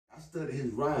studied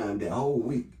his rhyme that whole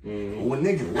week. When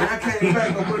I came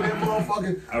back, I put that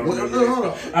motherfucking.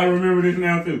 I remember this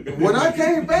now too. When I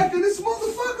came back in this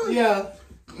motherfucker,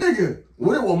 nigga,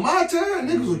 when it was my turn,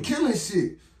 niggas was killing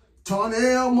shit.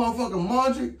 Tornell, motherfucking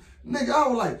Mondrick, nigga, I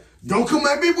was like, don't come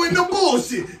at me with no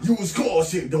bullshit. You was called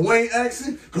shit. Dwayne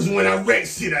accent, cause when I wreck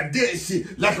shit, I did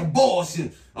shit like a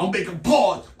bullshit. I'm making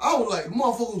pause. I was like,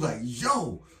 motherfucker was like,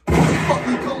 yo, where the fuck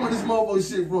you come with this motherfucking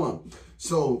shit from?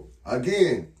 So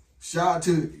again, shout out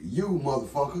to you,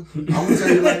 motherfucker. I'm gonna tell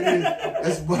you like this.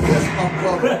 That's my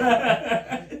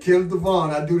brother, Kenneth Devon.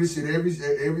 I do this shit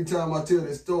every time I tell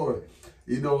this story.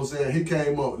 You know what I'm saying? He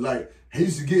came up like he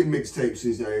used to get mixtapes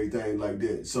and everything like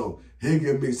that. So he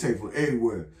get mixtape from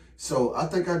everywhere. So I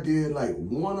think I did like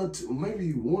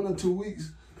maybe 1 or 2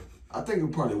 weeks. I think it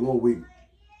was probably 1 week.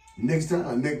 Next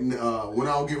time, when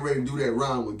I'll get ready to do that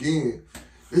rhyme again,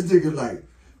 this nigga like,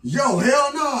 yo,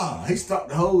 hell nah. He stopped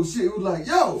the whole shit. He was like,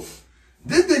 yo,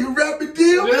 this nigga rapping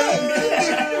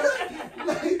DMX.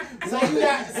 So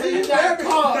you got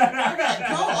caught. I got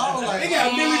caught. I was like, they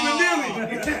got Billy